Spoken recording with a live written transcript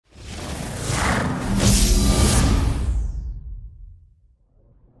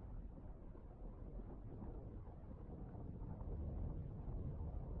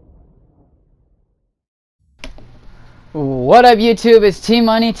What up, YouTube? It's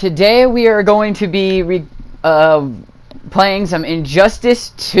T-Money. Today we are going to be playing some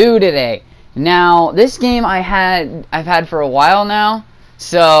Injustice 2 today. Now, this game I've had for a while now,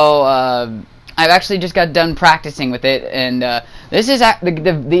 so I've actually just got done practicing with it, and this is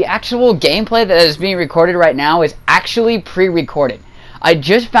the actual gameplay that is being recorded right now is actually pre-recorded. I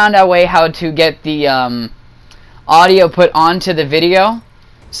just found out a way how to get the audio put onto the video.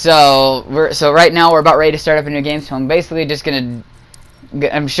 So right now we're about ready to start up a new game. So I'm basically just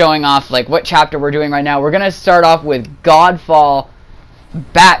I'm showing off like what chapter we're doing right now. We're gonna start off with Godfall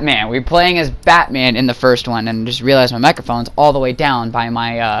Batman. We're playing as Batman in the first one, and just realized my microphone's all the way down by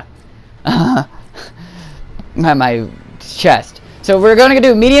my by my chest. So we're gonna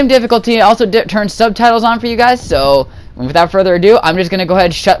do medium difficulty and also turn subtitles on for you guys. So without further ado, I'm just gonna go ahead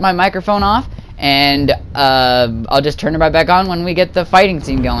and shut my microphone off. And I'll just turn it right back on when we get the fighting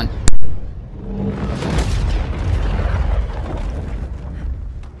scene going.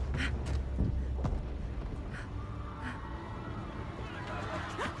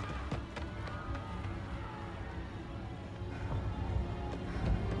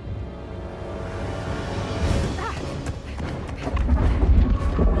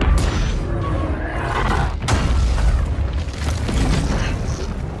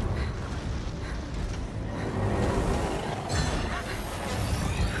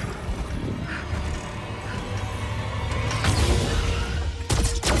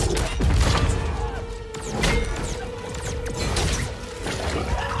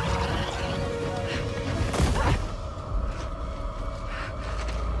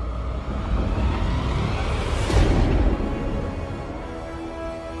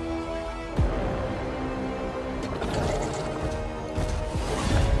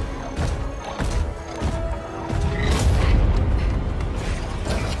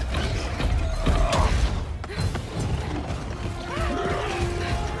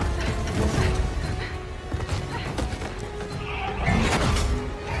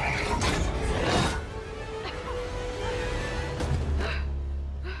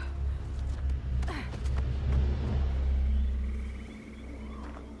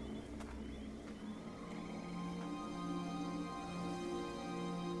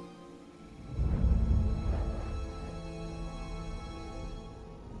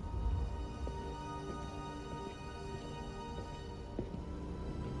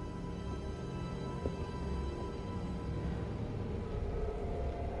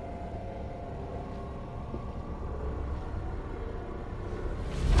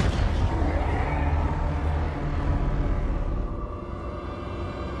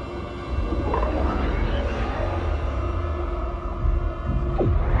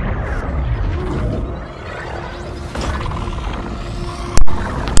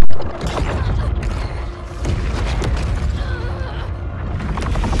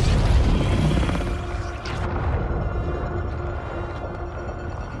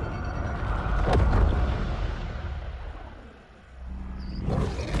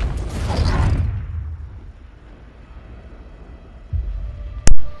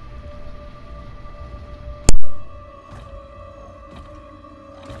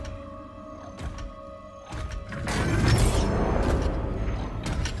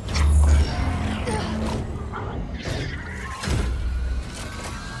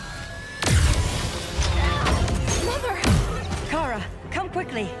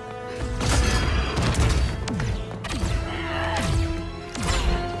 Quickly.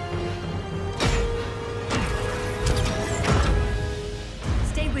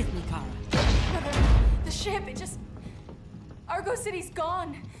 Stay with me, Kara. Mother, the ship, Argo City's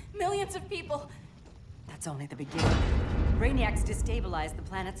gone. Millions of people. That's only the beginning. Brainiac's destabilized the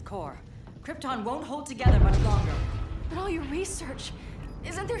planet's core. Krypton won't hold together much longer. But all your research,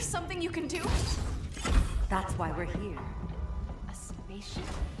 isn't there something you can do? That's why we're here. A spaceship?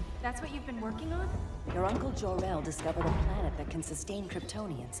 That's what you've been working on? Your Uncle Jor-El discovered a planet that can sustain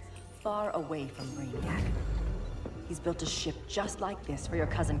Kryptonians, far away from Brainiac. He's built a ship just like this for your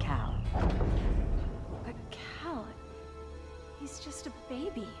cousin Cal. But Cal, he's just a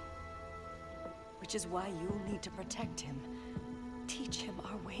baby. Which is why you'll need to protect him. Teach him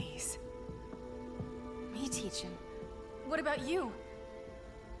our ways. Me teach him? What about you?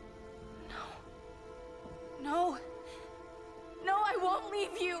 No. No, I won't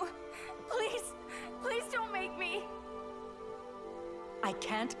leave you! Please, please don't make me! I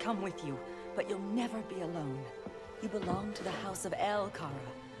can't come with you, but you'll never be alone. You belong to the House of El, Kara.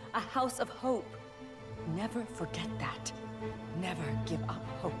 A house of hope. Never forget that. Never give up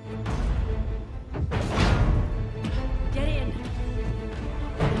hope. Get in!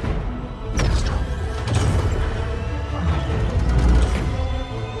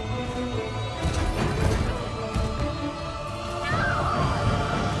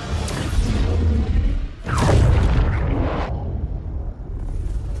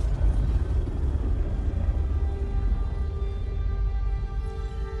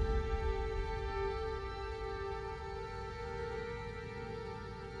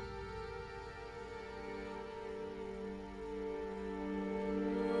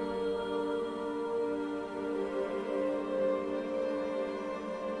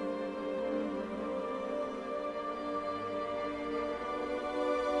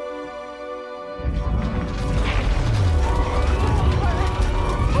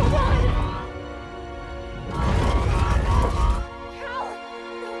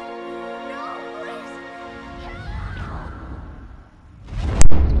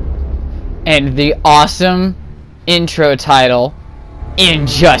 and the awesome intro title,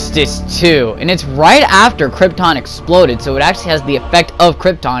 Injustice 2. And it's right after Krypton exploded, so it actually has the effect of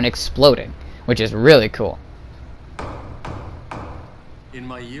Krypton exploding, which is really cool. In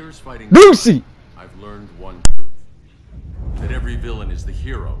my years fighting Lucy! I've learned one truth. That every villain is the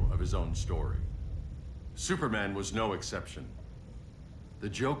hero of his own story. Superman was no exception. The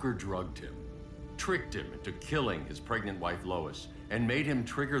Joker drugged him, tricked him into killing his pregnant wife Lois, and made him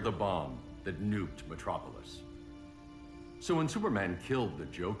trigger the bomb that nuked Metropolis. So when Superman killed the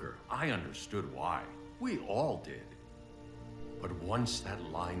Joker, I understood why. We all did. But once that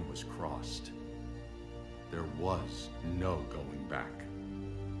line was crossed, there was no going back.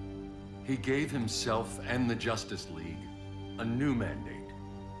 He gave himself and the Justice League a new mandate.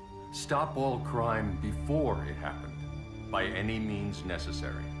 Stop all crime before it happened, by any means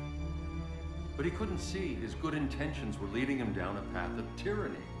necessary. But he couldn't see his good intentions were leading him down a path of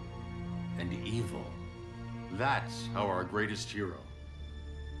tyranny and evil. That's how our greatest hero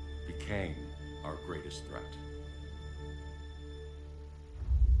became our greatest threat.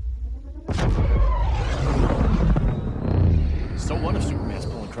 So what if Superman's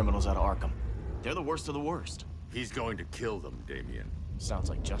pulling criminals out of Arkham? They're the worst of the worst. He's going to kill them, Damian. Sounds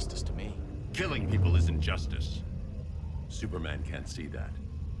like justice to me. Killing people isn't justice. Superman can't see that.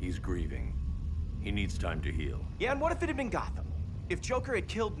 He's grieving. He needs time to heal. Yeah, and what if it had been Gotham? If Joker had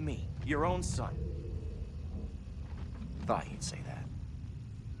killed me, your own son? Thought you'd say that.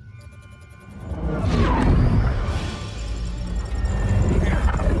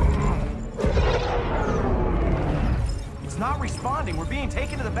 It's not responding. We're being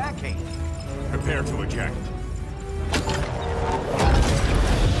taken to the Batcave. Prepare to eject.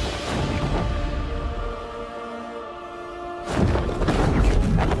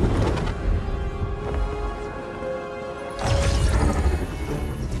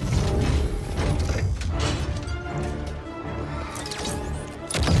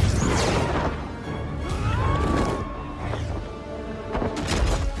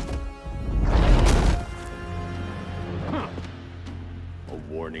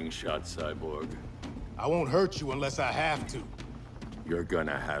 Warning shot, Cyborg. I won't hurt you unless I have to. You're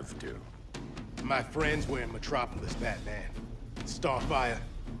gonna have to. My friends were in Metropolis, Batman. Starfire,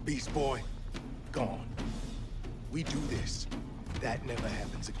 Beast Boy, gone. We do this. That never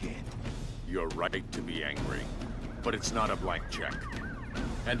happens again. You're right to be angry, but it's not a blank check.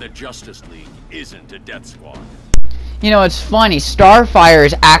 And the Justice League isn't a death squad. You know, it's funny. Starfire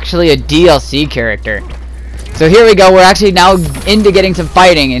is actually a DLC character. So here we go. We're actually now into getting some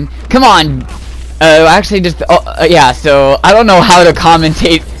fighting, and come on. Actually, just yeah. So I don't know how to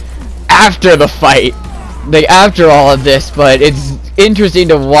commentate after the fight, like after all of this, but it's interesting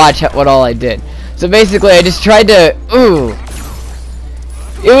to watch what all I did. So basically, I just tried to. Ooh,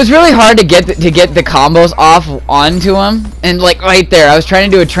 it was really hard to get the combos off onto him, and like right there, I was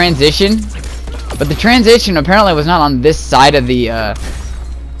trying to do a transition, but the transition apparently was not on this side of the.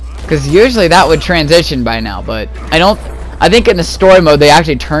 Because usually that would transition by now, but I think in the story mode they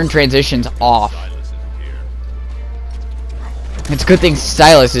actually turn transitions off. It's a good thing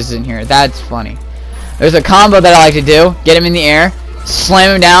Silas is in here. That's funny. There's a combo that I like to do. Get him in the air,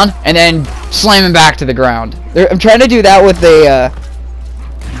 slam him down, and then slam him back to the ground. I'm trying to do that with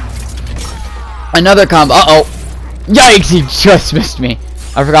another combo. Uh-oh. Yikes, he just missed me.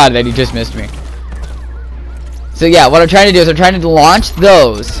 I forgot that he just missed me. So yeah, what I'm trying to do is I'm trying to launch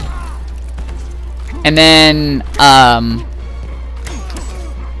those. And then,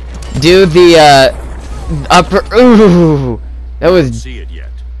 do the, upper, ooh, that was, See it yet,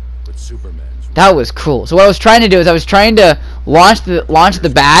 but Superman's that was cool. So what I was trying to do is I was trying to launch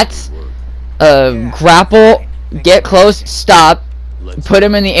the bats, grapple, get close, stop, put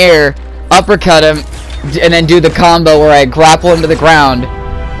him in the air, uppercut him, and then do the combo where I grapple him to the ground,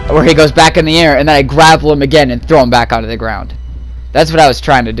 where he goes back in the air, and then I grapple him again and throw him back onto the ground. That's what I was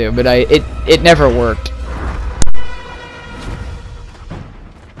trying to do, but it never worked.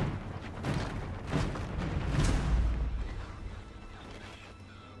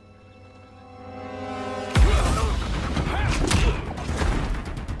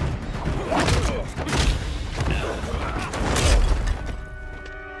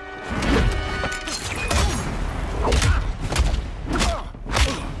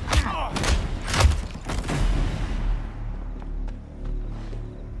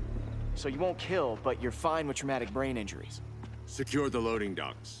 So you won't kill, but you're fine with traumatic brain injuries. Secure the loading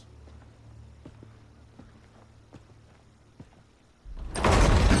docks.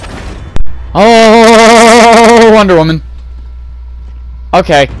 Oh, Wonder Woman.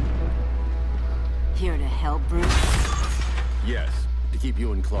 Okay. Here to help, Bruce? Yes, to keep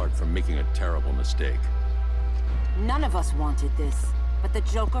you and Clark from making a terrible mistake. None of us wanted this, but the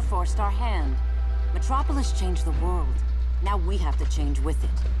Joker forced our hand. Metropolis changed the world. Now we have to change with it.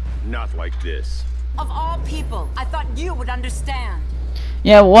 Not like this. Of all people, I thought you would understand.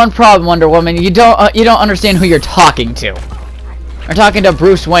 Yeah, one problem, Wonder Woman. You don't understand who you're talking to. You're talking to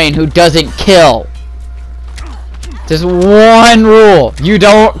Bruce Wayne, who doesn't kill. There's one rule: you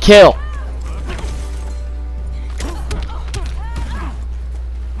don't kill.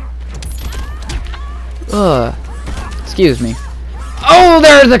 Ugh. Excuse me. Oh,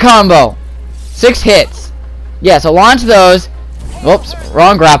 there's the combo. 6 hits. Yeah, so launch those. Oops,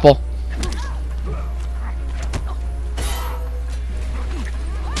 wrong grapple.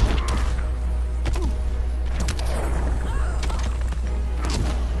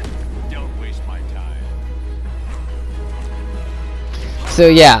 So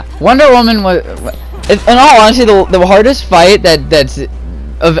yeah, Wonder Woman was, in all honesty, the hardest fight that's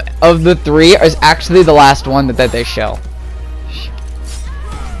of the 3 is actually the last one that they show.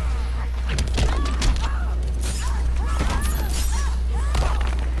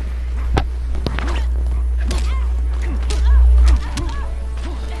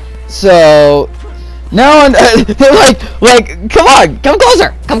 So no, and they're like, come on, come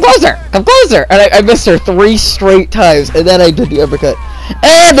closer, and I missed her 3 straight times, and then I did the uppercut.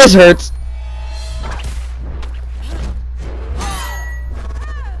 And this hurts.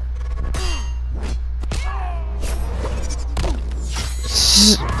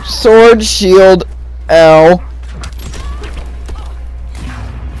 Sword, shield, ow.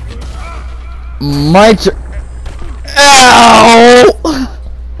 My turn. Ow!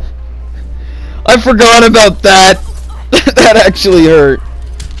 I forgot about that. That actually hurt.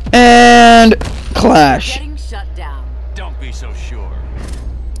 And clash. Getting shut down. Don't be so sure.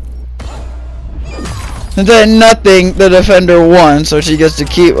 And then nothing, the defender won, so she gets to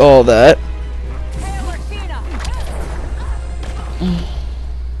keep all that.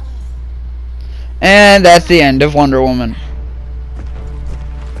 And that's the end of Wonder Woman.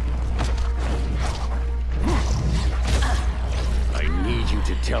 I need you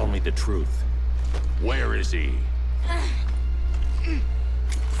to tell me the truth. Where is he?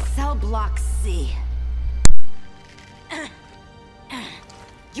 Cell block C.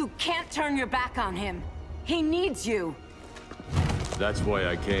 You can't turn your back on him. He needs you. That's why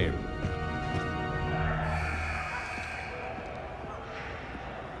I came.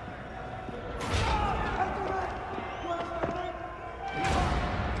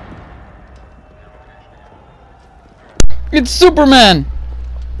 It's Superman!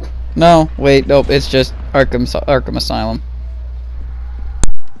 No, wait, nope, it's just Arkham Asylum.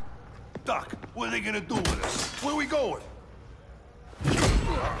 Doc, what are they gonna do with us? Where we going?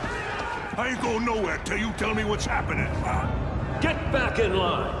 I ain't going nowhere till you tell me what's happening. Get back in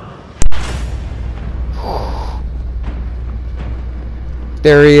line.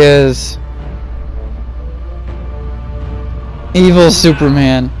 There he is. Evil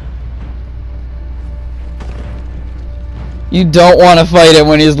Superman. You don't want to fight him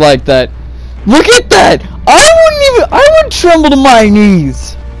when he's like that. Look at that! I wouldn't tremble to my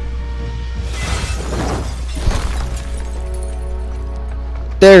knees.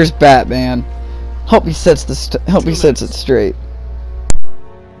 There's Batman. Hope he sets it straight.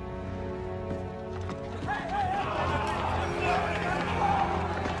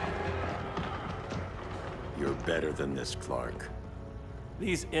 You're better than this, Clark.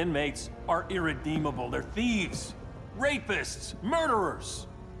 These inmates are irredeemable. They're thieves, rapists, murderers.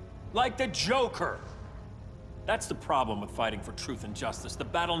 Like the Joker. That's the problem with fighting for truth and justice. The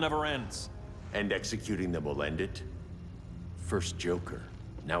battle never ends. And executing them will end it? First Joker,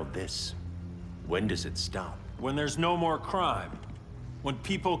 now this. When does it stop? When there's no more crime. When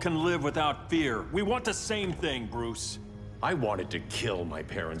people can live without fear. We want the same thing, Bruce. I wanted to kill my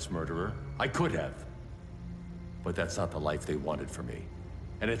parents' murderer. I could have. But that's not the life they wanted for me.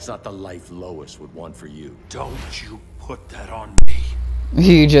 And it's not the life Lois would want for you. Don't you put that on me.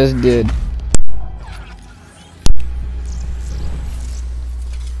 He just did.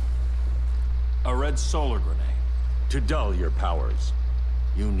 A red solar grenade. To dull your powers,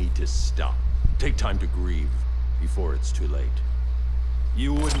 you need to stop. Take time to grieve before it's too late.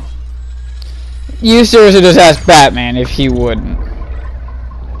 You wouldn't... You seriously just asked Batman if he wouldn't.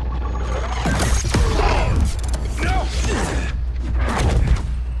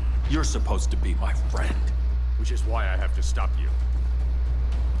 You're supposed to be my friend. Which is why I have to stop you.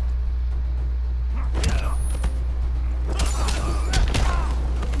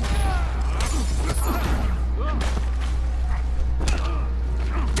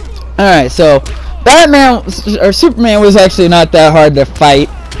 Alright, so Batman or Superman was actually not that hard to fight.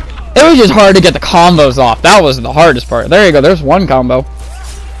 It was just hard to get the combos off. That was the hardest part. There you go. There's one combo.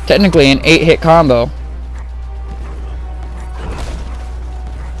 Technically an 8-hit combo.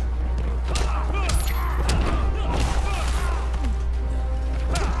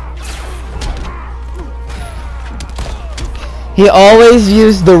 He always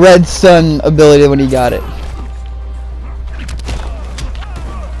used the red sun ability when he got it.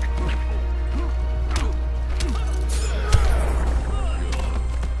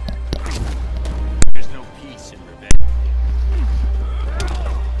 There's no peace in revenge.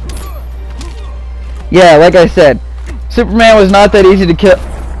 Yeah, like I said, Superman was not that easy to kill,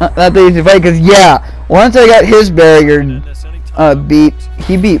 not that easy to fight. Cause yeah, once I got his barrier beat,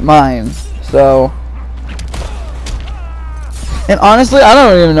 he beat mine. So. And honestly, I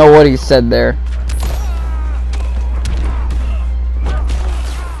don't even know what he said there.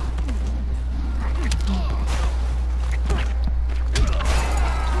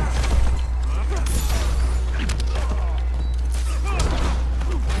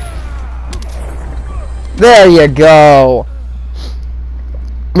 There you go.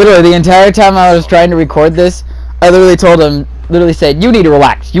 Literally, the entire time I was trying to record this, I literally told him, literally said, "You need to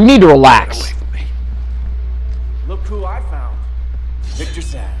relax. You need to relax." Look who I found. Victor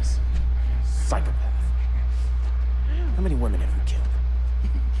Zsasz. Psychopath. How many women have you killed?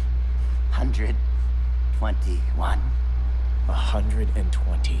 121.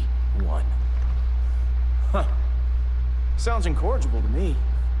 121. Huh. Sounds incorrigible to me.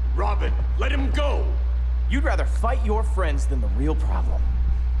 Robin, let him go! You'd rather fight your friends than the real problem.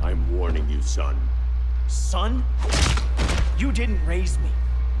 I'm warning you, son. Son? You didn't raise me.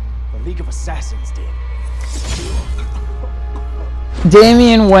 The League of Assassins did.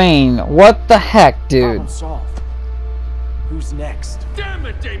 Damian Wayne, what the heck, dude? Problem solved. Who's next? Damn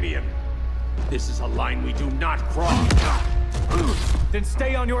it, Damien! This is a line we do not cross. Then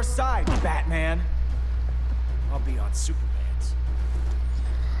stay on your side, Batman. I'll be on Superman's.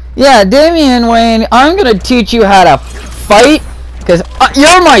 Yeah, Damian Wayne, I'm gonna teach you how to fight, cause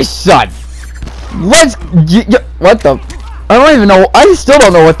you're my son. What the? I don't even know. I still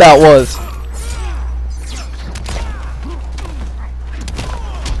don't know what that was.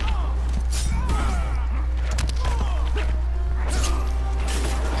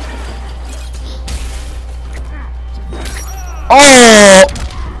 Oh!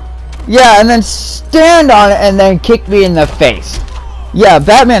 Yeah, and then stand on it and then kick me in the face. Yeah,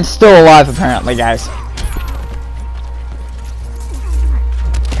 Batman's still alive apparently, guys.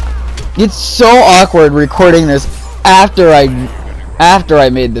 It's so awkward recording this after I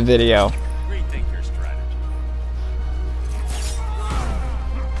made the video. Rethink your strategy.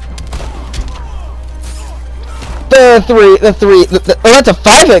 Oh, that's a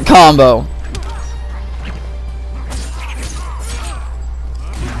 5-hit combo.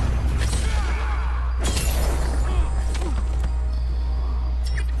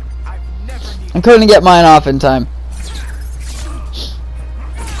 I couldn't get mine off in time.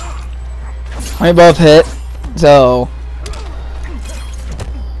 We both hit, so.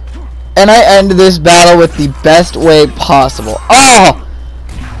 And I end this battle with the best way possible. Oh!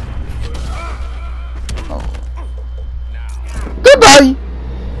 Goodbye!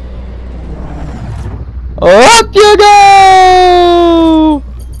 Up you go!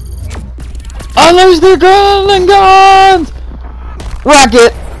 Unleash the golden guns!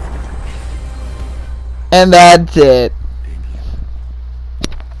 Rocket! And that's it.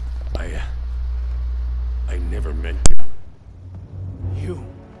 I never meant You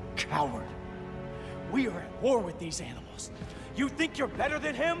coward. We are at war with these animals. You think you're better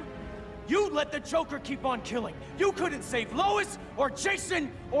than him? You let the Joker keep on killing. You couldn't save Lois or Jason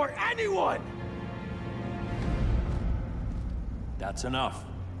or anyone! That's enough.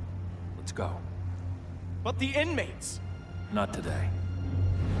 Let's go. But the inmates. Not today.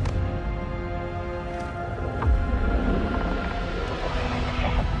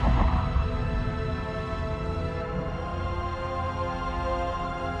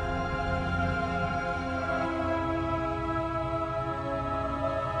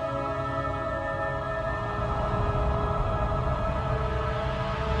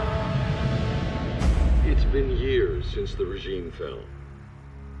 It's been years since the regime fell.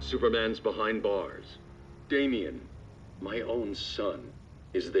 Superman's behind bars. Damian, my own son,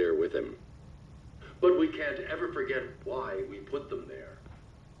 is there with him. But we can't ever forget why we put them there.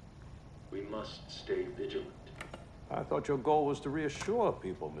 We must stay vigilant. I thought your goal was to reassure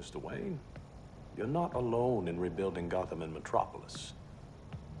people, Mr. Wayne. You're not alone in rebuilding Gotham and Metropolis.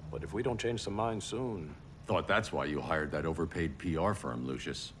 But if we don't change some minds soon... Thought that's why you hired that overpaid PR firm,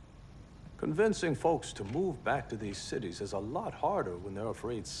 Lucius. Convincing folks to move back to these cities is a lot harder when they're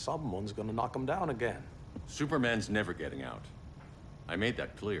afraid someone's gonna knock them down again. Superman's never getting out. I made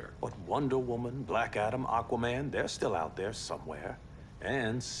that clear. But Wonder Woman, Black Adam, Aquaman, they're still out there somewhere,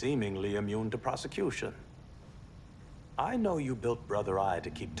 and seemingly immune to prosecution. I know you built Brother Eye to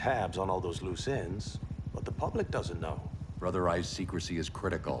keep tabs on all those loose ends, but the public doesn't know. Brother Eye's secrecy is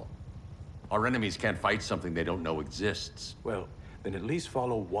critical. Our enemies can't fight something they don't know exists. Well, then at least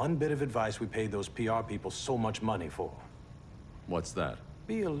follow one bit of advice we paid those PR people so much money for. What's that?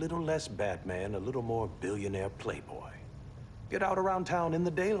 Be a little less Batman, a little more billionaire playboy. Get out around town in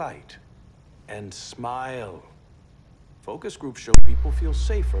the daylight. And smile. Focus groups show people feel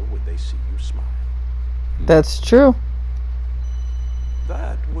safer when they see you smile. That's true.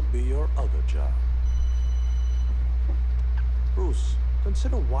 That would be your other job. Bruce,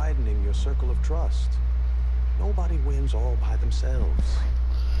 consider widening your circle of trust. Nobody wins all by themselves.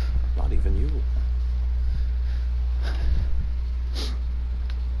 Not even you.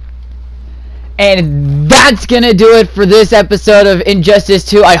 And that's gonna do it for this episode of Injustice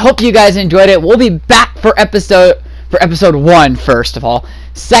 2. I hope you guys enjoyed it. We'll be back for episode 1, first of all.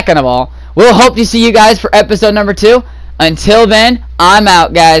 Second of all, we'll hope to see you guys for episode number 2. Until then, I'm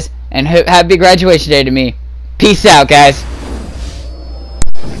out, guys, and happy graduation day to me. Peace out, guys.